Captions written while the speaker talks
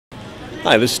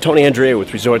Hi, this is Tony Andrea with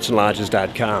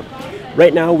resortsandlodges.com.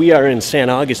 Right now we are in San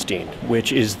Augustine,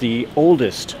 which is the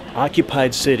oldest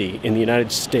occupied city in the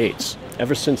United States,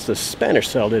 ever since the Spanish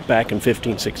settled it back in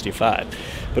 1565.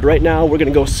 But right now we're going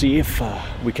to go see if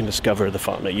we can discover the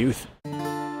Fountain of Youth.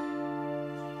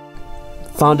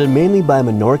 Founded mainly by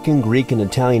Minorcan, Greek, and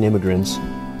Italian immigrants,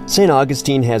 St.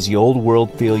 Augustine has the old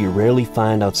world feel you rarely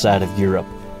find outside of Europe.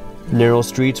 Narrow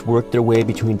streets work their way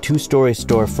between two-story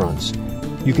storefronts.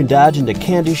 You can dodge into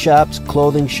candy shops,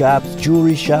 clothing shops,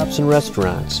 jewelry shops, and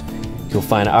restaurants. You'll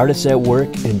find artists at work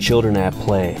and children at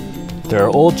play. There are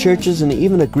old churches and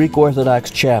even a Greek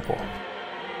Orthodox chapel.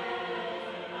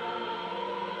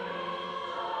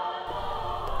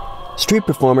 Street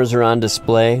performers are on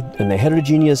display, and the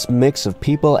heterogeneous mix of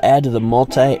people add to the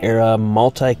multi-era,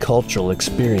 multicultural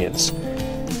experience.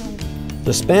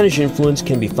 The Spanish influence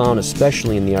can be found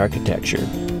especially in the architecture.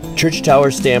 Church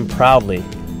towers stand proudly,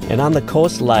 and on the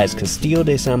coast lies Castillo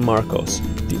de San Marcos,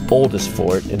 the oldest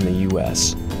fort in the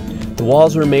U.S. The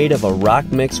walls were made of a rock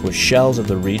mix with shells of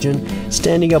the region,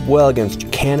 standing up well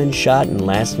against cannon shot and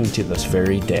lasting to this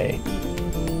very day.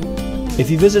 If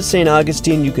you visit St.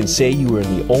 Augustine, you can say you are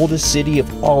in the oldest city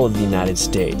of all of the United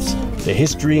States. The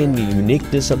history and the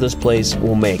uniqueness of this place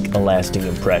will make a lasting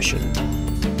impression.